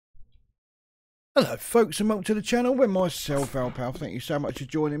Hello folks and welcome to the channel with myself Alpal. Thank you so much for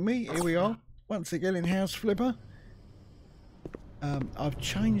joining me. Here we are once again in House Flipper. I've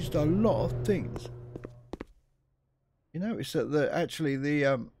changed a lot of things. You notice that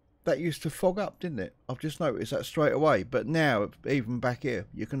that used to fog up, didn't it? I've just noticed that straight away. But now even back here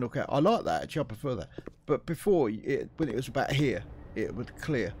you can look at. I like that actually. I prefer that. But before when it was about here it would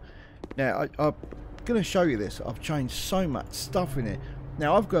clear. Now I'm going to show you this. I've changed so much stuff in it.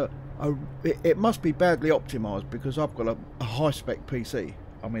 Now I've got it must be badly optimised because I've got a high-spec PC.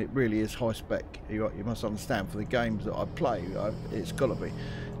 I mean, it really is high-spec. You must understand, for the games that I play, it's got to be.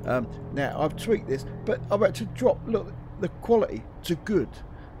 Now, I've tweaked this, but I've had to drop, look, the quality to good.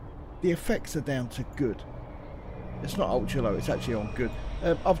 The effects are down to good. It's not ultra-low, it's actually on good.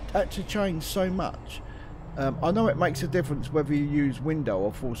 I've had to change so much. I know it makes a difference whether you use window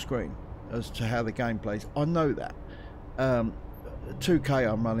or full screen as to how the game plays. I know that. 2K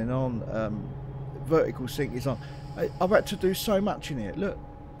I'm running on, vertical sync is on. I've had to do so much in here. Look,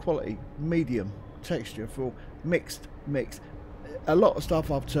 quality, medium, texture, full, mixed. A lot of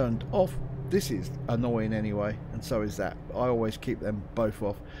stuff I've turned off. This is annoying anyway, and so is that. I always keep them both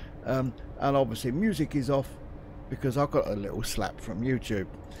off. And obviously music is off because I've got a little slap from YouTube.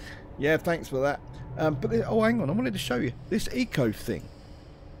 Yeah, thanks for that. But oh, hang on, I wanted to show you this eco thing.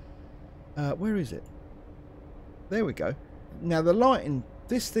 Where is it? There we go. Now the lighting,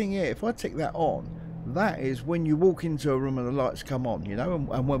 this thing here, if I tick that on, that is when you walk into a room and the lights come on, you know,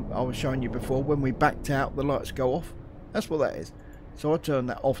 and when I was showing you before, when we backed out, the lights go off. That's what that is. So I turn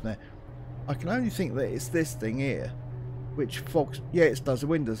that off now. I can only think that it's this thing here, which fogs, yeah, it does the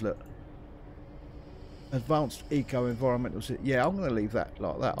windows, look. Advanced Eco Environmental, yeah, I'm going to leave that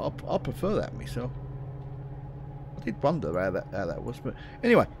like that. I prefer that myself. I did wonder how that was, but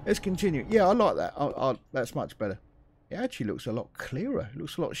anyway, let's continue. Yeah, I like that. That's much better. It actually looks a lot clearer. It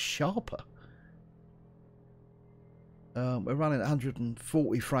looks a lot sharper. We're running at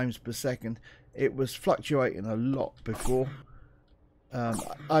 140 frames per second. It was fluctuating a lot before.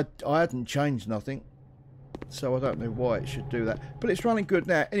 I hadn't changed nothing, so I don't know why it should do that. But it's running good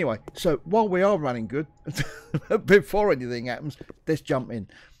now. Anyway, so while we are running good, before anything happens, let's jump in.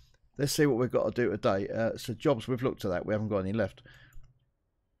 Let's see what we've got to do today. So jobs, we've looked at that. We haven't got any left.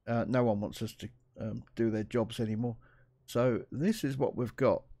 No one wants us to do their jobs anymore. So this is what we've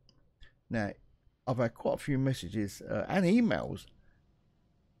got. Now, I've had quite a few messages and emails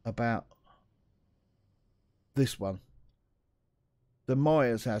about this one. The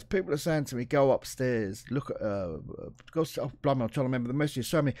Meyer's house. People are saying to me, go upstairs, look at, oh, blimey, I'm trying to remember the message.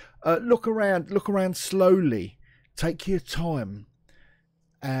 So many. Look around slowly. Take your time.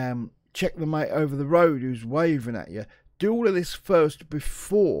 Check the mate over the road who's waving at you. Do all of this first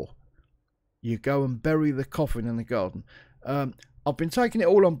before you go and bury the coffin in the garden. I've been taking it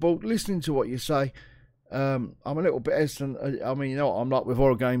all on board, listening to what you say. I'm a little bit hesitant. I mean, you know what I'm like with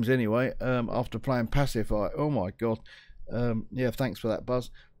horror games anyway, after playing Pacify. Oh my God. Yeah, thanks for that, Buzz.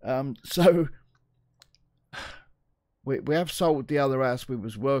 So, we have sold the other house we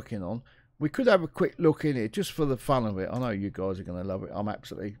was working on. We could have a quick look in here, just for the fun of it. I know you guys are going to love it. I'm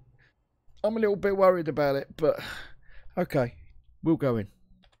a little bit worried about it, but okay, we'll go in.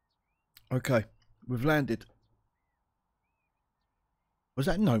 Okay, we've landed. Was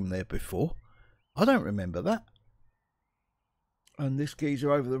that gnome there before? I don't remember that. And this geezer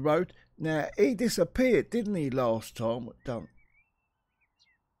over the road. Now, he disappeared, didn't he, last time? Done.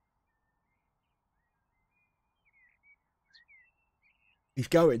 He's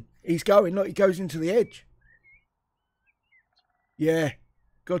going. Look, he goes into the edge. Yeah,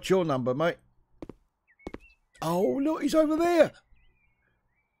 got your number, mate. Oh, look, he's over there.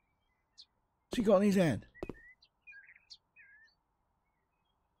 What's he got in his hand?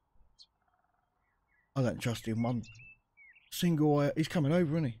 I don't trust him one single eye. He's coming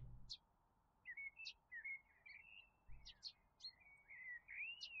over, isn't he?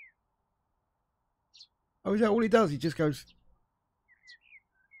 Oh, is that all he does? He just goes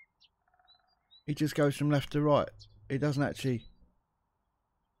from left to right. He doesn't actually.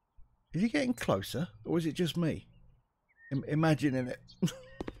 Is he getting closer, or is it just me imagining it?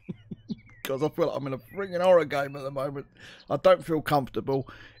 Because I feel like I'm in a freaking horror game at the moment. I don't feel comfortable.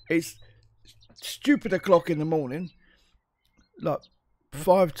 It's stupid o'clock in the morning, like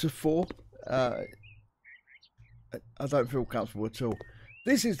 5 to 4. I don't feel comfortable at all.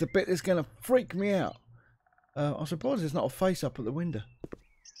 This is the bit that's going to freak me out. I'm surprised there's not a face up at the window.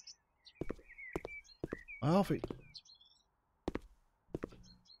 I think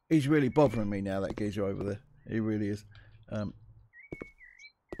he's really bothering me now, that geezer over there. He really is.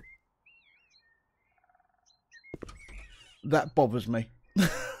 That bothers me.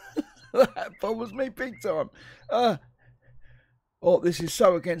 That bothers me big time. Oh, this is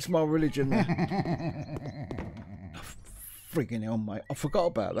so against my religion now. Friggin' hell, mate. I forgot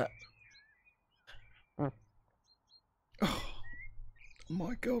about that. Oh,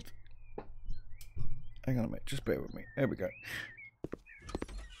 my God. Hang on a minute. Just bear with me. There we go.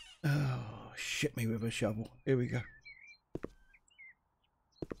 Oh, shit me with a shovel. Here we go.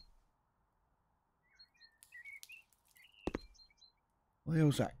 What the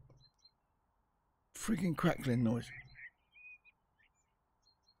hell's that? Friggin' crackling noise.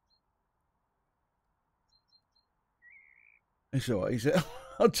 It's alright, is it?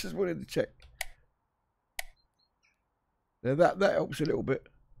 I just wanted to check. Yeah, that helps a little bit.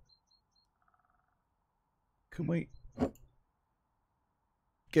 Can we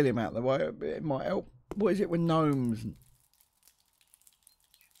get him out of the way a bit? It might help. What is it with gnomes?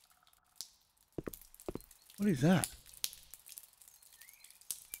 What is that?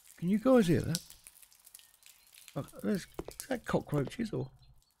 Can you guys hear that? Oh, is that cockroaches or?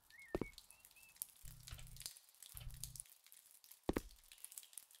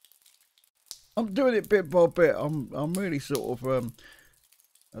 I'm doing it bit by bit. I'm really sort of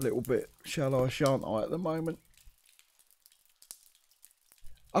a little bit shall I shan't I at the moment.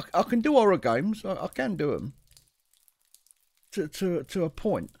 I can do horror games. I can do them to a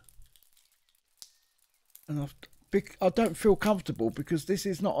point, and I don't feel comfortable because this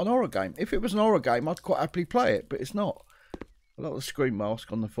is not an horror game. If it was an horror game, I'd quite happily play it, but it's not. I like the screen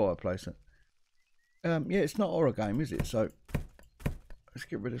mask on the fireplace. Yeah, it's not a horror game, is it? So let's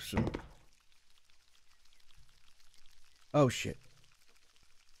get rid of some. Oh shit.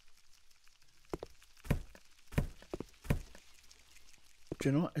 Do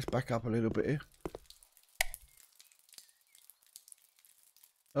you know what? Let's back up a little bit here.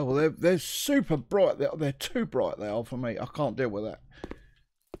 Oh, well, they're super bright. They're too bright, they are, for me. I can't deal with that.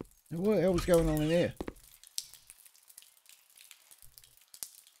 What the hell's going on in here?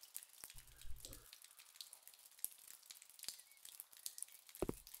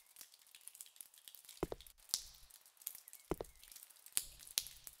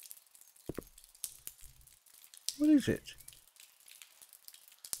 What is it?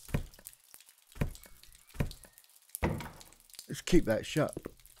 Let's keep that shut.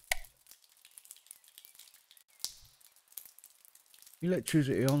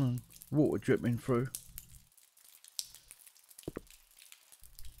 Electricity on and water dripping through.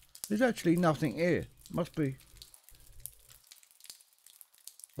 There's actually nothing here. Must be.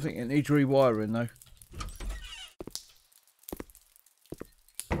 I think it needs rewiring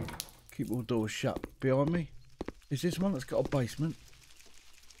though. Keep all doors shut behind me. Is this one that's got a basement?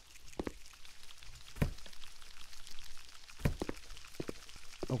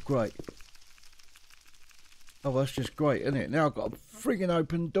 Oh great. Oh, that's just great, isn't it? Now I've got a frigging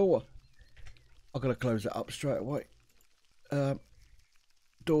open door. I've got to close that up straight away.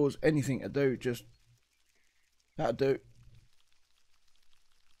 Doors, anything to do, just that'll do.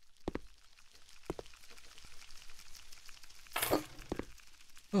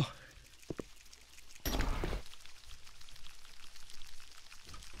 Oh.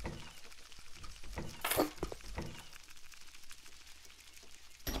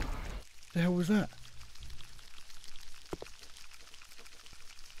 The hell was that?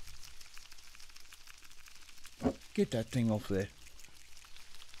 Get that thing off there.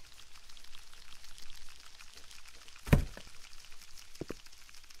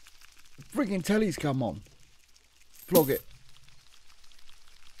 The friggin' telly's come on. Flog it.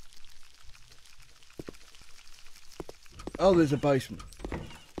 Oh, there's a basement. I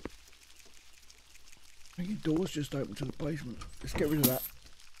think your door's just open to the basement. Let's get rid of that.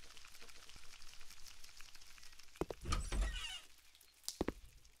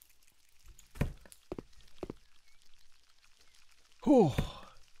 Oh,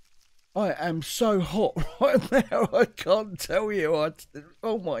 I am so hot right now. I can't tell you.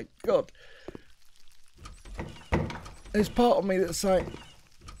 Oh my God. There's part of me that's saying,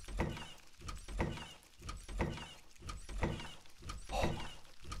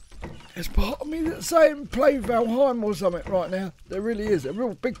 there's part of me that's saying play Valheim or something right now. There really is. A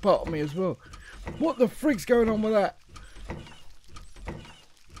real big part of me as well. What the frig's going on with that?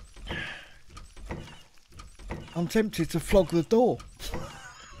 I'm tempted to flog the door.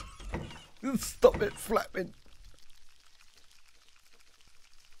 Stop it flapping.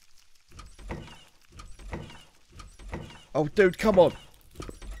 Oh, dude, come on.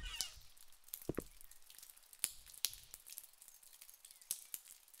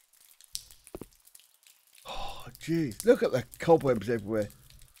 Oh, jeez. Look at the cobwebs everywhere.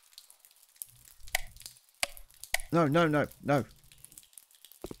 No, no, no, no.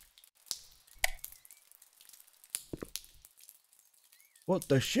 What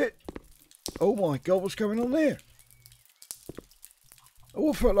the shit? Oh my god, what's going on there? Oh,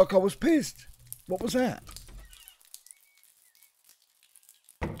 I felt like I was pissed. What was that?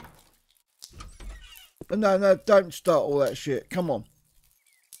 No, no, don't start all that shit. Come on.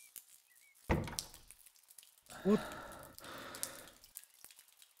 What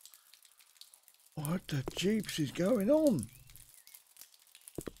the jeeps is going on?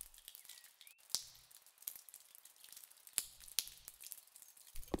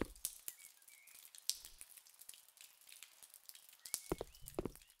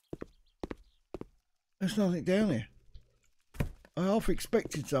 There's nothing down here. I half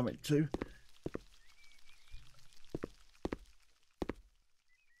expected something to.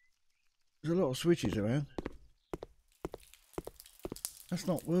 There's a lot of switches around. That's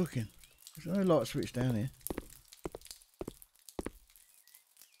not working. There's no light switch down here.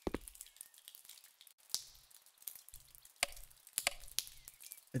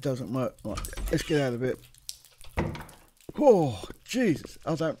 It doesn't work. Right, let's get out of it. Oh, Jesus.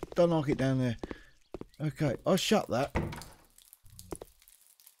 I don't like it down there. Okay, I'll shut that.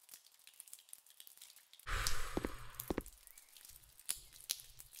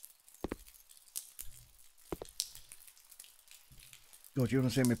 God, you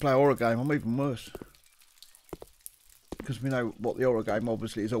want to see me play a horror game? I'm even worse. Because we know what the horror game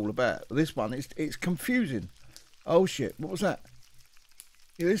obviously is all about. But this one, it's confusing. Oh shit, what was that?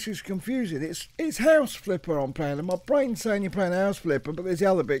 Yeah, this is confusing. It's House Flipper I'm playing, and my brain's saying you're playing House Flipper, but there's the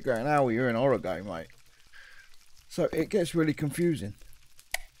other bit going, oh, you're in a horror game, mate. So it gets really confusing.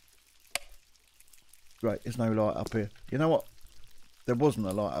 Right, there's no light up here. You know what? There wasn't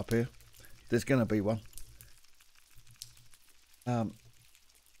a light up here. There's going to be one.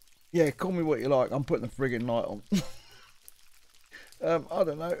 Yeah, call me what you like. I'm putting the friggin' light on. I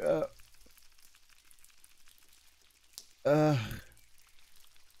don't know.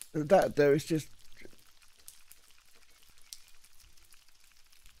 That there is just.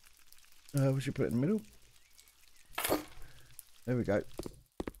 We should put it in the middle. There we go.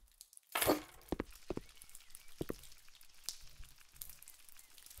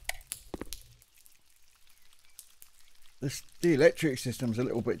 The electric system's a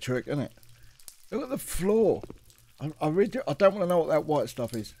little bit tricky, isn't it? Look at the floor. I don't want to know what that white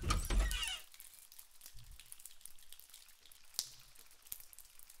stuff is.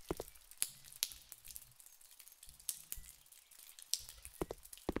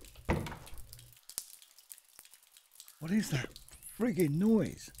 What is that friggin'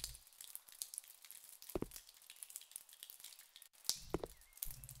 noise?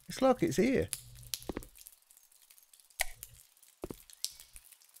 It's like it's here.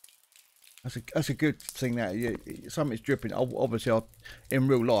 That's a good thing that something's dripping. Obviously, in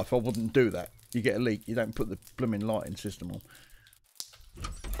real life, I wouldn't do that. You get a leak, you don't put the blooming lighting system on.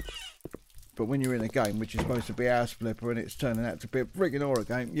 But when you're in a game which is supposed to be House Flipper and it's turning out to be a friggin' horror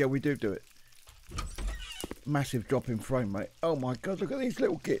game, yeah, we do it. Massive drop in frame rate. Oh my god, look at these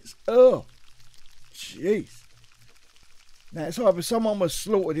little kits. Oh, jeez. Now it's either someone was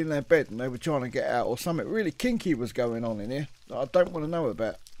slaughtered in their bed and they were trying to get out, or something really kinky was going on in here that I don't want to know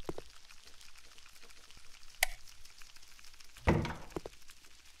about.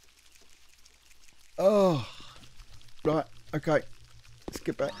 Oh, right, okay, let's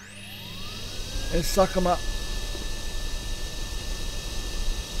get back. Let's suck them up.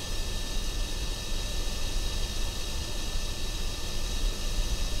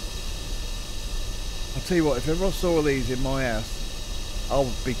 I'll tell you what, if ever I saw these in my house, I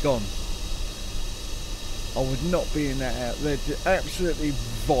would be gone. I would not be in that house. They're just absolutely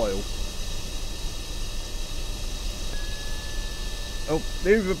vile. Oh,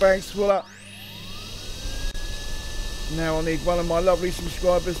 the Uber bag's full up. Now I need one of my lovely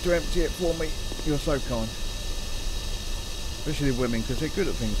subscribers to empty it for me. You're so kind. Especially the women, because they're good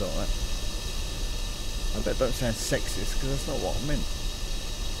at things like that. I bet don't sound sexist, because that's not what I meant.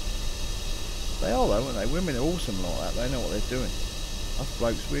 They are though, aren't they? Women are awesome like that. They know what they're doing. Us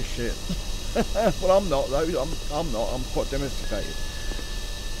blokes, we're shit. Well, I'm not though. I'm not. I'm quite domesticated.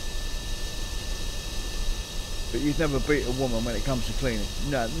 But you'd never beat a woman when it comes to cleaning.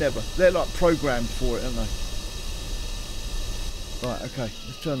 No, never. They're like programmed for it, aren't they? Right, okay,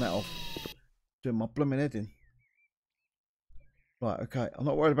 let's turn that off. Doing my blooming head in. Right, okay, I'm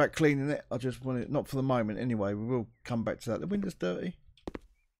not worried about cleaning it. I just want it, not for the moment anyway. We will come back to that. The window's dirty.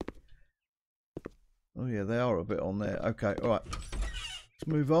 Oh yeah, they are a bit on there. Okay, alright. Let's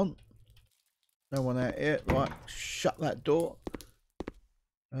move on. No one out here. Right, shut that door.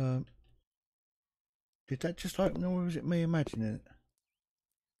 Did that just open, or was it me imagining it?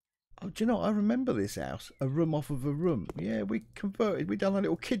 Oh do you know, I remember this house. A room off of a room. Yeah, we converted. We done a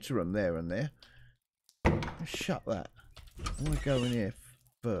little kids' room there and there. Let's shut that. I want to go in here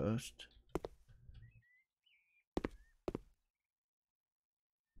first.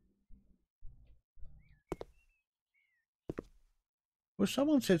 Well,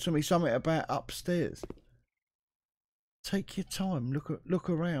 someone said to me something about upstairs. Take your time. Look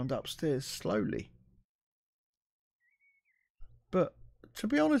around upstairs slowly. But to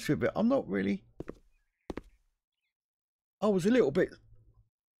be honest with you, I'm not really. I was a little bit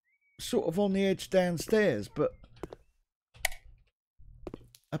sort of on the edge downstairs, but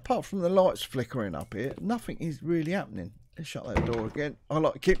apart from the lights flickering up here, nothing is really happening. Let's shut that door again. I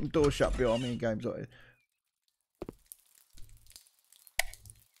like keeping doors shut behind me in games like this.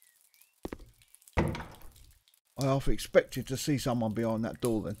 I half expected to see someone behind that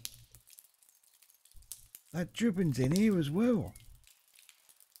door then. That dripping's in here as well.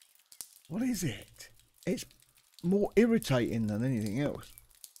 What is it? It's more irritating than anything else.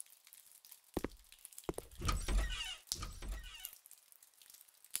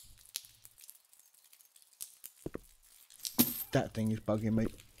 That thing is bugging me.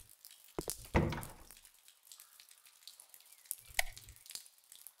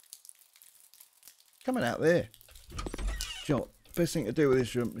 Coming out there. You know, best thing to do with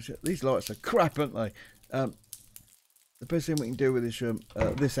this room is these lights are crap, aren't they? The best thing we can do with this room,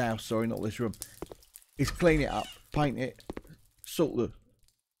 this house, sorry, not this room, is clean it up, paint it, sort the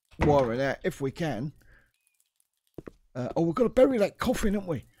wiring out if we can. Oh, we've got to bury that coffin, haven't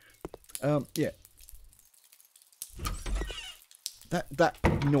we? Yeah.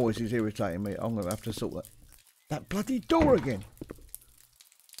 That noise is irritating me. I'm going to have to sort that bloody door again.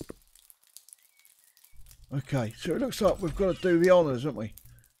 Okay, so it looks like we've got to do the honours, haven't we?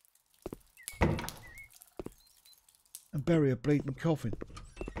 And bury a bleeding coffin.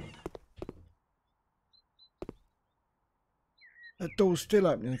 That door's still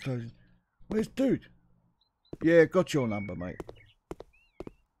opening and closing. Where's dude? Yeah, got your number, mate.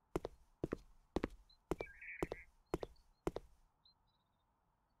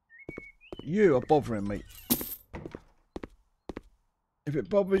 You are bothering me. If it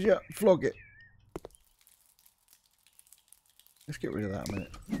bothers you, flog it. Let's get rid of that a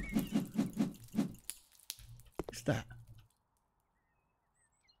minute. What's that?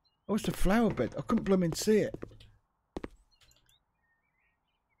 Oh, it's a flower bed. I couldn't blooming see it.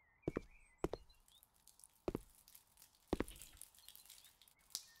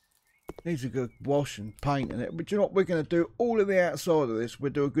 Needs a good wash and paint in it. But you know what? We're going to do all of the outside of this.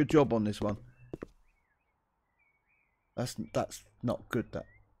 We'll do a good job on this one. That's not good, that.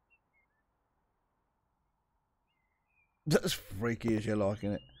 That's freaky as you like,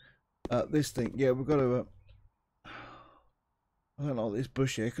 innit? This thing, yeah, we've got to... I don't like this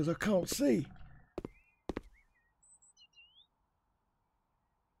bush here because I can't see.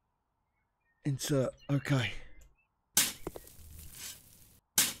 Insert, okay.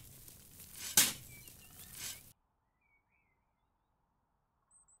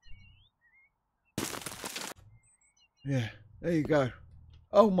 Yeah, there you go.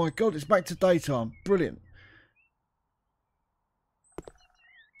 Oh my god, it's back to daytime. Brilliant.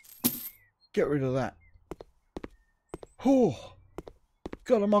 Get rid of that. Oh,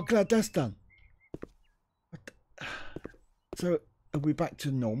 God, am I glad that's done. So, are we back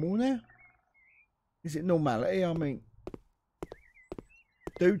to normal now? Is it normality? I mean,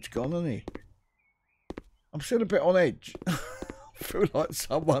 dude's gone, hasn't he? I'm still a bit on edge. I feel like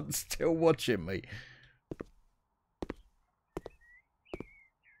someone's still watching me.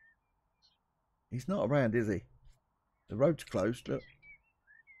 He's not around, is he? The road's closed, look.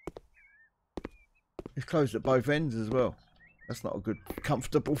 It's closed at both ends as well. That's not a good,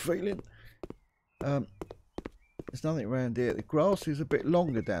 comfortable feeling. There's nothing around here. The grass is a bit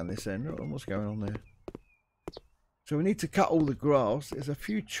longer down this end. Look, what's going on there? So we need to cut all the grass. There's a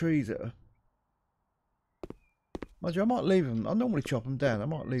few trees that are... Mind you, I might leave them. I normally chop them down. I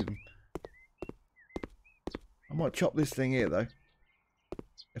might leave them. I might chop this thing here, though.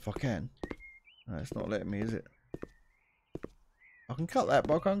 If I can. No, it's not letting me, is it? I can cut that,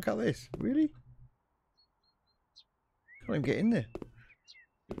 but I can't cut this. Really? Can't even get in there.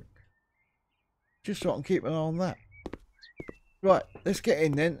 Just so I can keep an eye on that. Right, let's get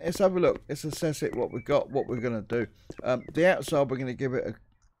in then. Let's have a look. Let's assess it, what we've got, what we're going to do. The outside, we're going to give it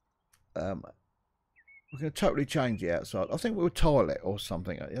a... we're going to totally change the outside. I think we'll tile it or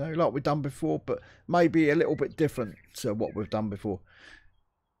something, you know, like we've done before, but maybe a little bit different to what we've done before.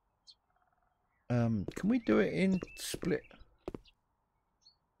 Can we do it in split?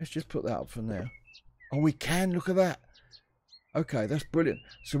 Let's just put that up for now. Oh, we can. Look at that. Okay, that's brilliant.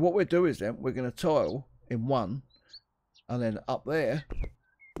 So what we'll do is then we're going to tile in one, and then up there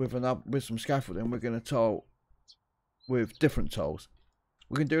with some scaffolding, we're going to tile with different tiles.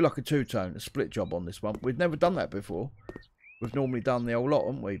 We can do like a two-tone, a split job on this one. We've never done that before. We've normally done the whole lot,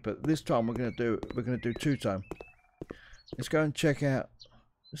 haven't we? But this time we're going to do two-tone. Let's go and check out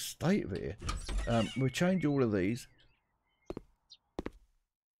the state of it here. We'll change all of these.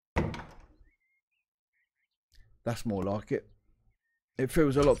 That's more like it. It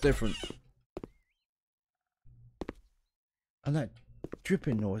feels a lot different. And that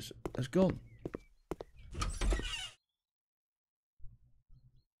dripping noise has gone.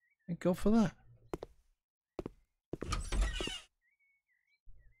 Thank God for that.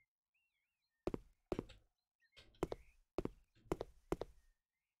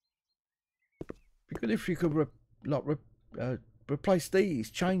 Be good if you could replace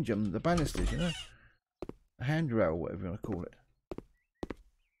these, change them, the banisters, you know, a handrail, whatever you want to call it.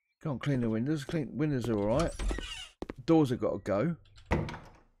 Can't clean the windows. Windows are all right. Doors have got to go.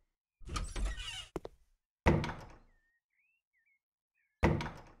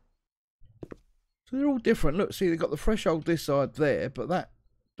 So they're all different. Look, see, they've got the threshold this side there, but that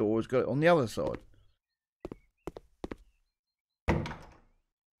door has got it on the other side.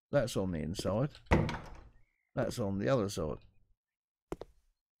 That's on the inside. That's on the other side.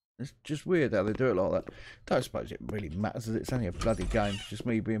 It's just weird how they do it like that. Don't suppose it really matters. It's only a bloody game. It's just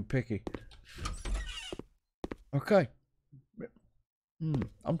me being picky. Okay.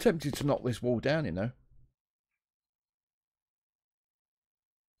 I'm tempted to knock this wall down, you know.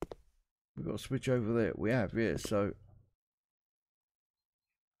 We've got to switch over there. We have, yeah. So,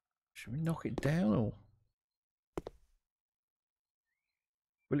 should we knock it down or?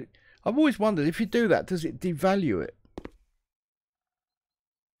 Will it? I've always wondered, if you do that, does it devalue it?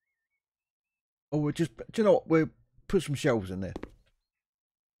 Or we'll just, do you know what? We'll put some shelves in there.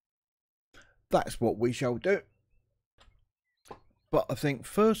 That's what we shall do. But I think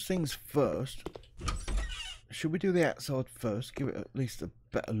first things first, should we do the outside first? Give it at least a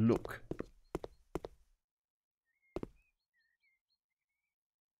better look.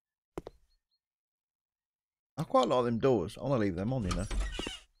 I quite like them doors. I want to leave them on, you know.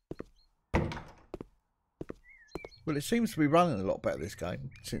 Well, it seems to be running a lot better this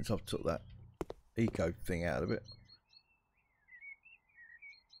game since I've took that eco thing out of it.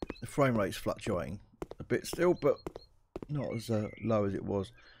 The frame rate's fluctuating a bit still, but not as low as it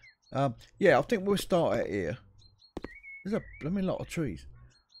was. Yeah, I think we'll start out here. There's a blooming lot of trees.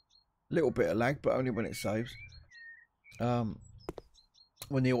 A little bit of lag, but only when it saves. When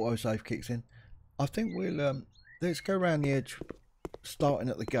the autosave kicks in. I think we'll let's go around the edge, starting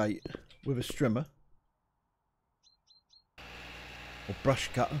at the gate with a strimmer or brush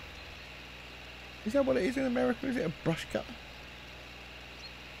cutter. Is that what it is in America? Is it a brush cutter?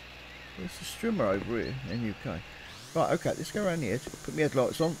 There's a strimmer over here in the UK. Right, okay, let's go around the edge. Put my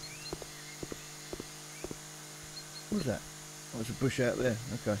headlights on. What was that? Oh, there's a bush out there.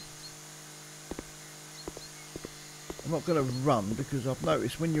 Okay. I'm not going to run because I've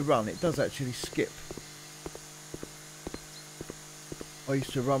noticed when you run, it does actually skip. I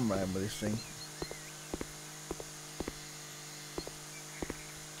used to run around with this thing.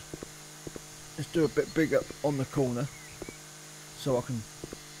 Let's do a bit bigger on the corner so I can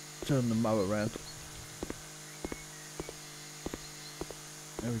turn the mower around.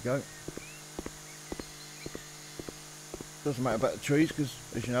 There we go. Doesn't matter about the trees because,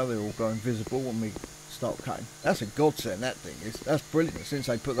 as you know, they're all going visible when we start cutting. That's a godsend, that thing is. That's brilliant since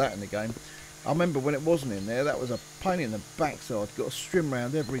they put that in the game. I remember when it wasn't in there, that was a pain in the backside. Got to strim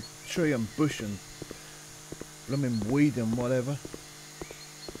around every tree and bush and blooming weed and whatever.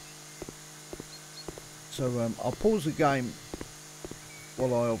 So I'll pause the game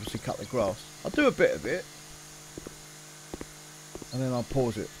while I obviously cut the grass. I'll do a bit of it and then I'll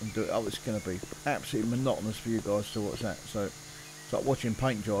pause it and do it. Oh, it's going to be absolutely monotonous for you guys to watch that. So it's like watching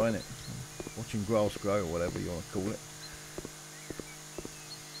paint dry, isn't it? Watching grass grow or whatever you want to call it.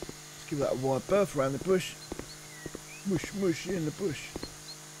 Let's give that a wide berth around the bush. Mush, mush in the bush.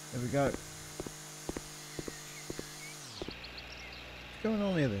 There we go. What's going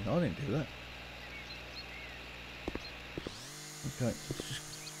on here then? I didn't do that. Okay, let's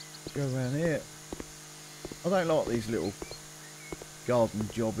just go around here. I don't like these little garden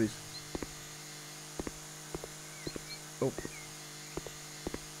jobbies. Oh.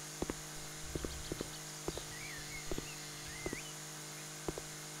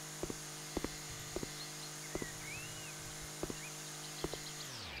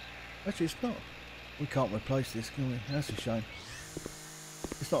 Actually, it's not. We can't replace this, can we? That's a shame.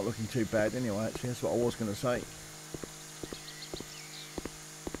 It's not looking too bad anyway, actually. That's what I was going to say.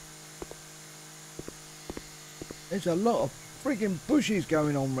 There's a lot of friggin' bushes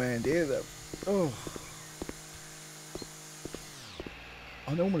going on round here that, oh.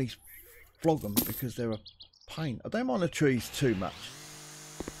 I normally flog them because they're a pain. I don't mind the trees too much.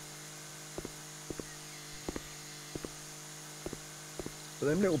 But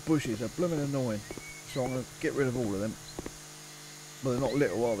them little bushes are blooming annoying. So I'm going to get rid of all of them. Well, they're not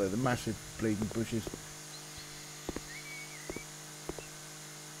little, are they? They're massive bleeding bushes.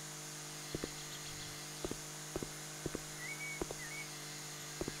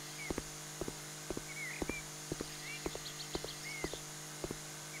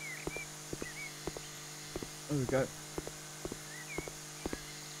 There we go.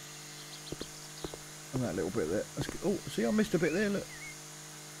 And that little bit there. Oh, see, I missed a bit there, look.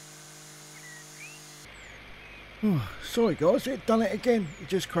 Oh, sorry guys, it done it again. It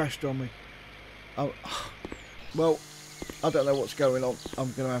just crashed on me. Oh, well, I don't know what's going on.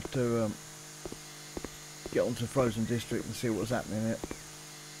 I'm going to have to get onto Frozen District and see what's happening in it.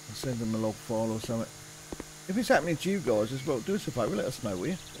 I'll send them a log file or something. If it's happening to you guys as well, do us a favour, let us know, will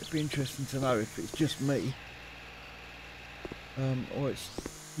you? It'd be interesting to know if it's just me. Or it's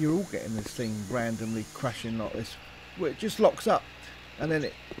you're all getting this thing randomly crashing like this, where it just locks up, and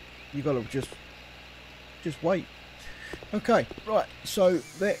then you got to just wait. Okay, right. So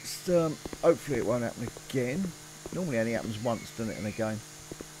let's hopefully it won't happen again. Normally only happens once, doesn't it, in a game?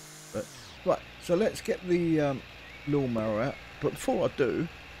 But right. So let's get the lawnmower out. But before I do,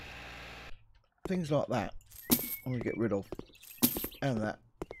 things like that I'm gonna get rid of, and that.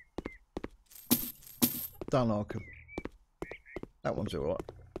 Don't like them. That one's alright.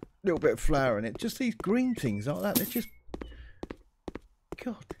 Little bit of flour in it. Just these green things like that. They're just,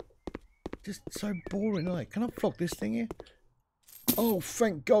 God, just so boring, aren't they? Can I flog this thing here? Oh,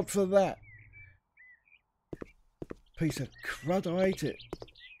 thank God for that. Piece of crud, I hate it.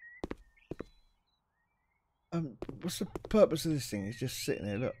 What's the purpose of this thing? It's just sitting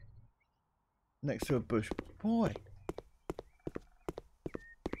there, look. Next to a bush. Why?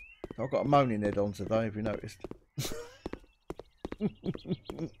 I've got a moaning head on today, have you noticed?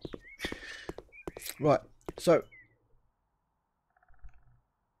 Right, so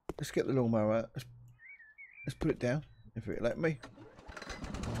let's get the lawnmower out. Let's put it down, if it'll let me.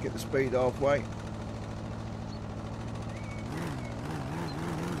 Let's get the speed halfway.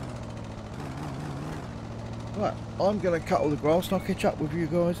 Right, I'm going to cut all the grass and I'll catch up with you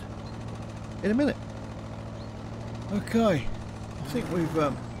guys in a minute. Okay, I think we've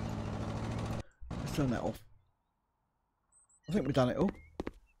let's turn that off. I think we've done it all.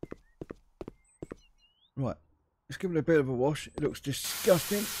 Right, let's give it a bit of a wash. It looks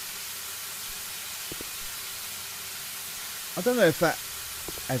disgusting. I don't know if that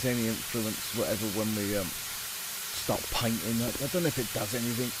has any influence, whatever, when we start painting. I don't know if it does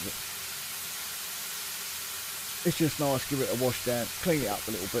anything, but it's just nice. Give it a wash down, clean it up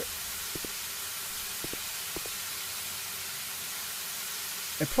a little bit.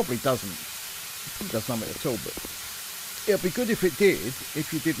 It probably doesn't. It probably does nothing at all, but it'll be good if it did,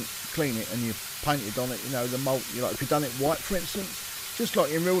 if you didn't clean it and you painted on it, you know, the mold, you know, if you've done it white, for instance, just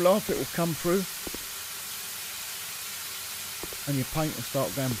like in real life, it will come through and your paint will start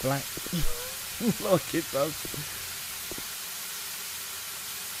going black like it does.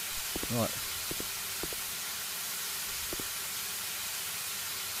 Right.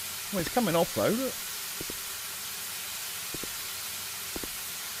 Well, it's coming off though, look.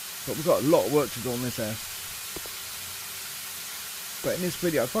 But we've got a lot of work to do on this house. But in this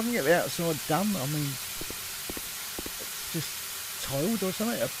video, if I can get the outside done, I mean, just tiled or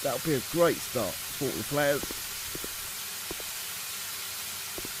something, that'll be a great start. Sport the flowers.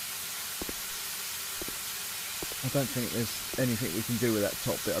 I don't think there's anything we can do with that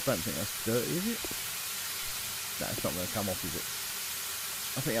top bit. I don't think that's dirty, is it? No, it's not going to come off, is it?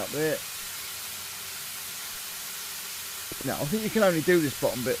 I think up there. No, I think you can only do this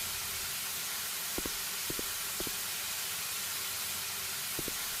bottom bit.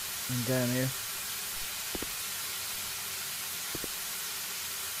 And down here.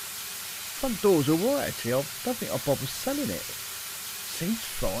 Front door's alright actually. I don't think I'll bother selling it. Seems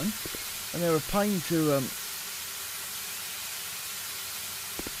fine. And they're a pain to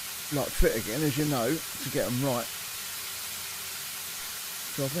like fit again, as you know, to get them right.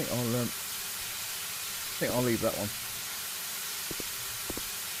 So I think I'll leave that one.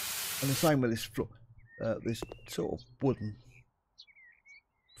 And the same with this floor, this sort of wooden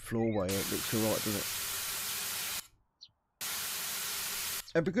floorway. It looks alright, doesn't it?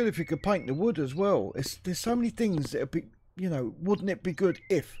 It'd be good if you could paint the wood as well. There's so many things that would be, you know, wouldn't it be good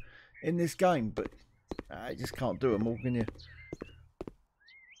if in this game? But you just can't do them all, can you?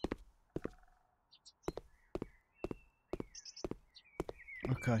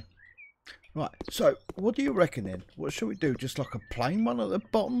 Okay. Right, so what do you reckon then? What should we do? Just like a plain one at the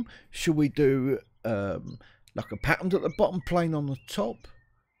bottom? Should we do like a pattern at the bottom, plain on the top?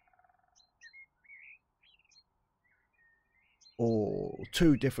 Or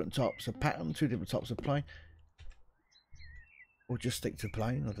two different types of pattern, two different types of plain? Or just stick to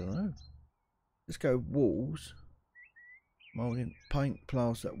plain? I don't know. Let's go walls. Molding, paint,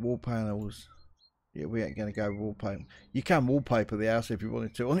 plaster, wall panels. Yeah, we ain't going to go wallpaper. You can wallpaper the house if you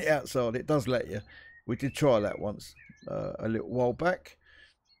wanted to. On the outside, it does let you. We did try that once a little while back.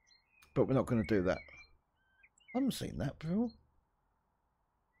 But we're not going to do that. I haven't seen that before.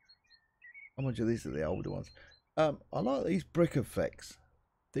 How much of these are the older ones? I like these brick effects.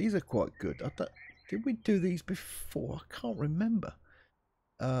 These are quite good. Did we do these before? I can't remember.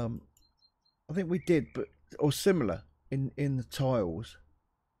 I think we did, but or similar in the tiles.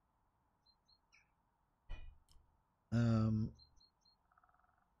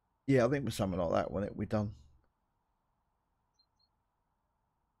 Yeah, I think it was something like that when we done.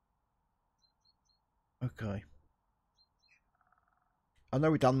 Okay. I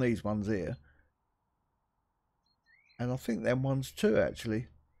know we done these ones here. And I think them ones too, actually.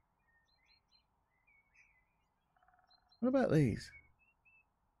 What about these?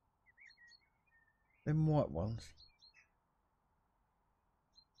 Them white ones.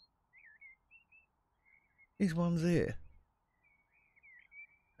 These ones here.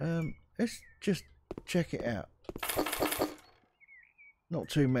 Let's just check it out. Not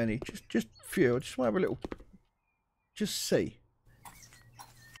too many, just few. I just want to have a little, just see.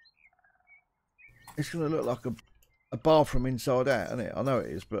 It's going to look like a bathroom inside out, isn't it? I know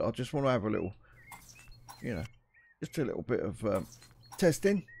it is, but I just want to have a little, you know, just a little bit of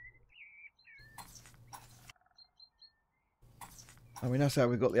testing. I mean, that's how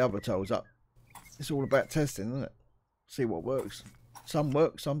we got the other tiles up. It's all about testing, isn't it? See what works. Some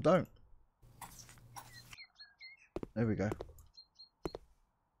work, some don't. There we go.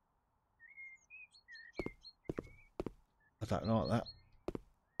 I don't like that.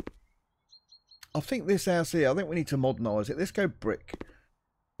 I think this house here, I think we need to modernise it. Let's go brick.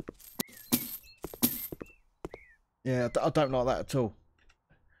 Yeah, I don't like that at all.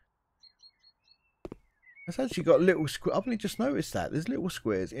 It's actually got little squares. I've only just noticed that. There's little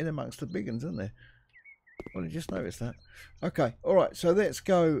squares in amongst the big ones, isn't there? I've only just noticed that. Okay, alright, so let's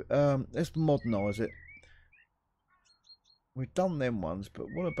go, let's modernise it. We've done them ones, but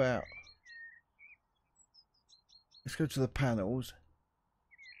what about... Let's go to the panels.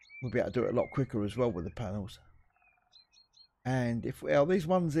 We'll be able to do it a lot quicker as well with the panels. And if we... Oh, these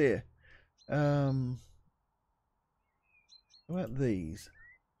ones here. What about these?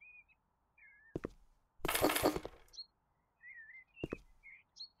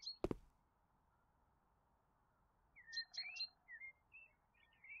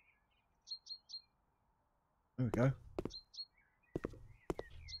 There we go.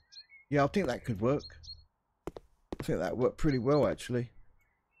 Yeah, I think that could work. I think that worked pretty well, actually.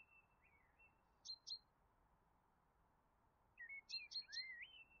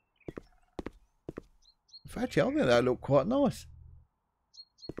 Actually, I think that looked quite nice.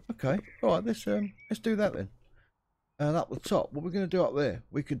 Okay, all right, let's do that then. And up the top, what we're going to do up there,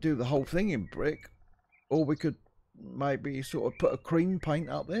 we could do the whole thing in brick, or we could maybe sort of put a cream paint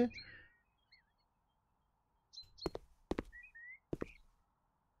up there.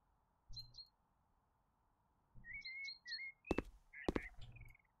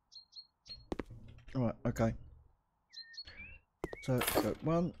 All right, okay. So go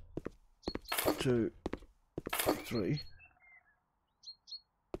 1, 2, 3.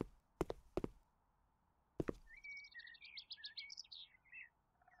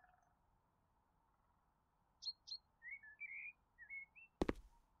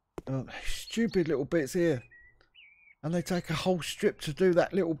 Stupid little bits here, and they take a whole strip to do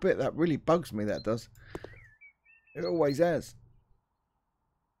that little bit. That really bugs me, that does. It always has.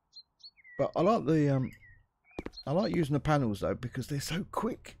 But I like the I like using the panels though, because they're so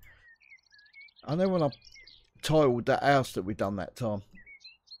quick. I know when I tiled that house that we done that time,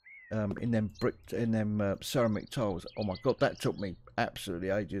 in them ceramic tiles, oh my god, that took me absolutely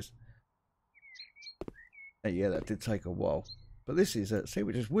ages. And yeah, that did take a while. But this is see,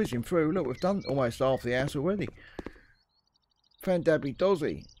 we're just whizzing through. Look, we've done almost half the house already. Fandabby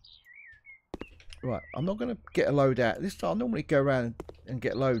dozzy. Right, I'm not going to get a load out this time. I normally go around and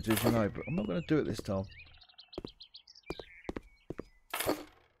get loads, as you know, but I'm not going to do it this time.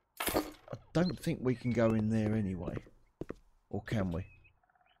 I don't think we can go in there anyway. Or can we?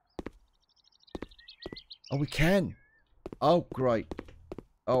 Oh, we can. Oh, great.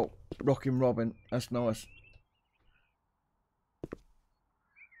 Oh, Rockin' Robin. That's nice.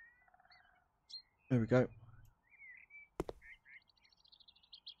 There we go.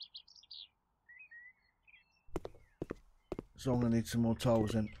 So I'm going to need some more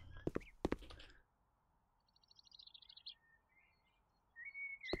tiles in.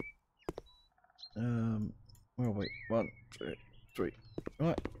 Where are we? 1, 2, 3.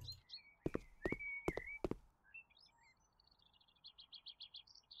 Right.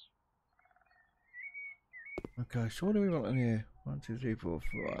 Okay, so what do we want in here? 1, 2, 3, 4,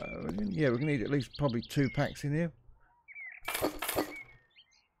 5. Yeah, we're going to need at least probably 2 packs in here.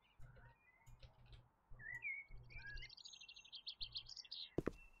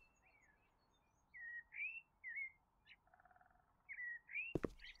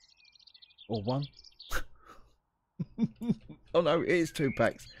 Or 1. Oh no, it is 2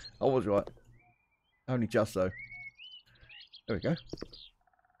 packs. I was right. Only just though. There we go.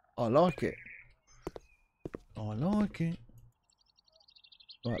 I like it. I like it.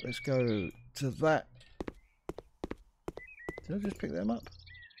 Right, let's go to that. Did I just pick them up?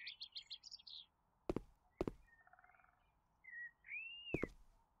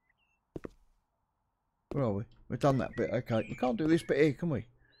 Where are we? We've done that bit. Okay, we can't do this bit here, can we?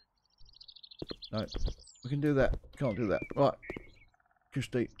 No, we can do that. Can't do that. Right.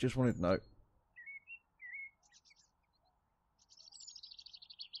 Just wanted to know.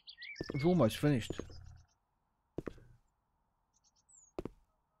 We've almost finished.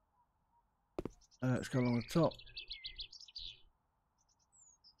 Let's go along the top.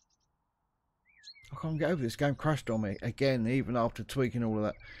 I can't get over this. Game crashed on me again, even after tweaking all of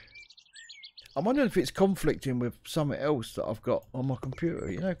that. I'm wondering if it's conflicting with something else that I've got on my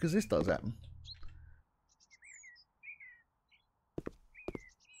computer, you know, because this does happen.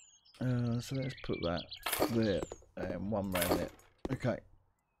 So let's put that there and 1 round there. Okay.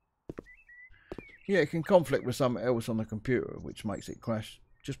 Yeah, it can conflict with something else on the computer, which makes it crash.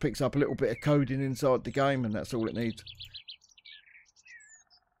 Just picks up a little bit of coding inside the game, and that's all it needs.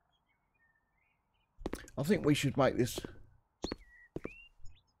 I think we should make this.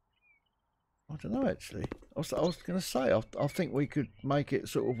 I don't know, actually. I was going to say, I think we could make it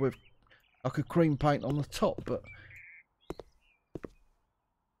sort of with like a cream paint on the top, but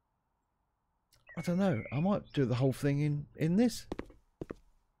I don't know. I might do the whole thing in this.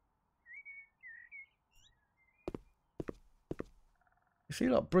 You see,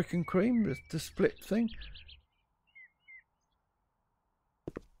 like brick and cream, the split thing.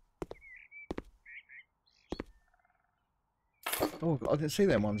 Oh, I didn't see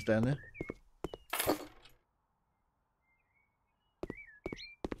them ones down there.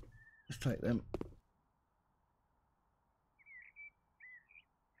 Let's take them.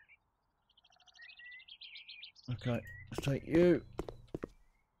 Okay, let's take you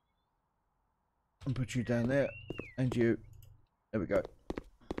and put you down there, and you. There we go.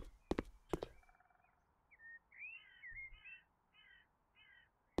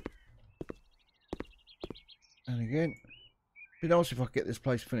 And again, it'd be nice if I could get this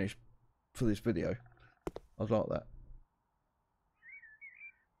place finished for this video. I'd like that.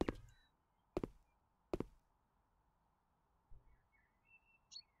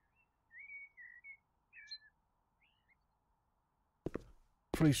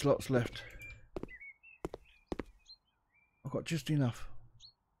 Three slots left. I've got just enough.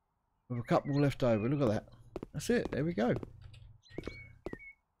 With a couple left over. Look at that. That's it. There we go.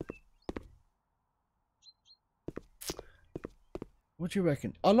 What do you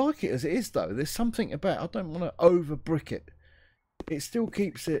reckon? I like it as it is though. There's something about, I don't want to over brick it. It still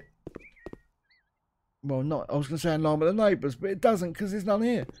keeps it, well, not, I was going to say in line with the neighbours, but it doesn't because there's none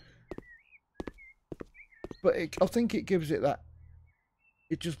here. But I think it gives it that,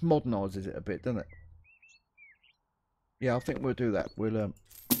 it just modernises it a bit, doesn't it? Yeah, I think we'll do that. We'll, I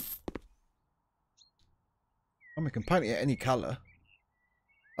mean, we can paint it any colour.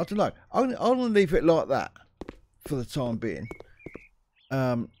 I don't know. I want to leave it like that for the time being.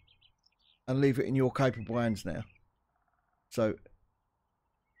 And leave it in your capable hands now. So,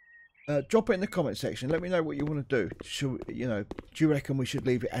 drop it in the comment section. Let me know what you want to do. Should, you know, do you reckon we should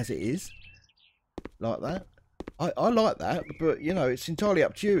leave it as it is? Like that? I like that, but, you know, it's entirely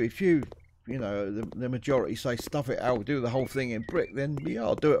up to you. If you know, the majority say stuff it out, do the whole thing in brick, then yeah,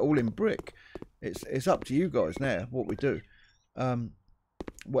 I'll do it all in brick. It's up to you guys now what we do.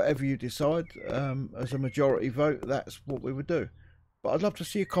 Whatever you decide as a majority vote, that's what we would do. But I'd love to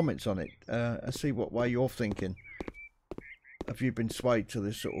see your comments on it and see what way you're thinking. Have you been swayed to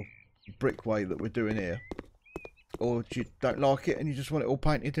this sort of brick way that we're doing here? Or do you don't like it and you just want it all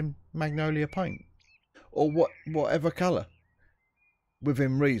painted in magnolia paint? Or whatever colour?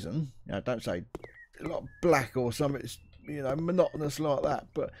 Within reason. You know, don't say a lot of black or something, you know, monotonous like that.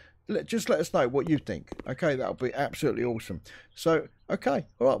 But just let us know what you think. Okay, that'll be absolutely awesome. So, okay,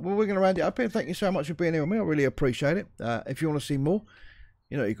 all right, well, we're going to round it up here. Thank you so much for being here with me. I really appreciate it. If you want to see more,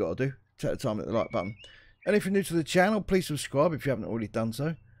 you know what you've got to do. Take the time to hit the like button. And if you're new to the channel, please subscribe if you haven't already done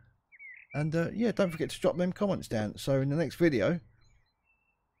so. And yeah, don't forget to drop them comments down. So in the next video,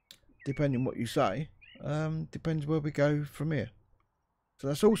 depending on what you say, depends where we go from here. So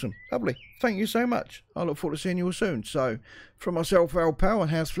that's awesome. Lovely. Thank you so much. I look forward to seeing you all soon. So from myself, Al Powell,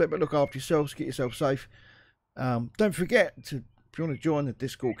 and House Flipper, look after yourselves, get yourself safe. Don't forget to, if you want to join the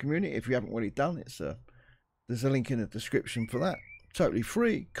Discord community, if you haven't already done it, there's a link in the description for that. Totally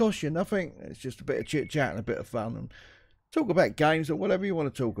free, costs you nothing. It's just a bit of chit chat and a bit of fun, and talk about games or whatever you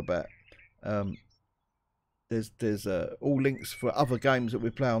want to talk about. There's all links for other games that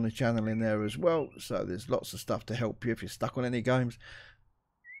we play on the channel in there as well. So there's lots of stuff to help you if you're stuck on any games.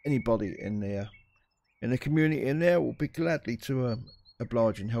 Anybody in the community in there will be gladly to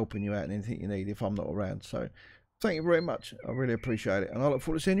oblige in helping you out in anything you need if I'm not around. So thank you very much. I really appreciate it, and I look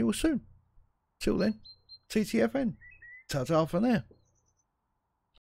forward to seeing you all soon. Till then, TTFN. Ta-ta for now.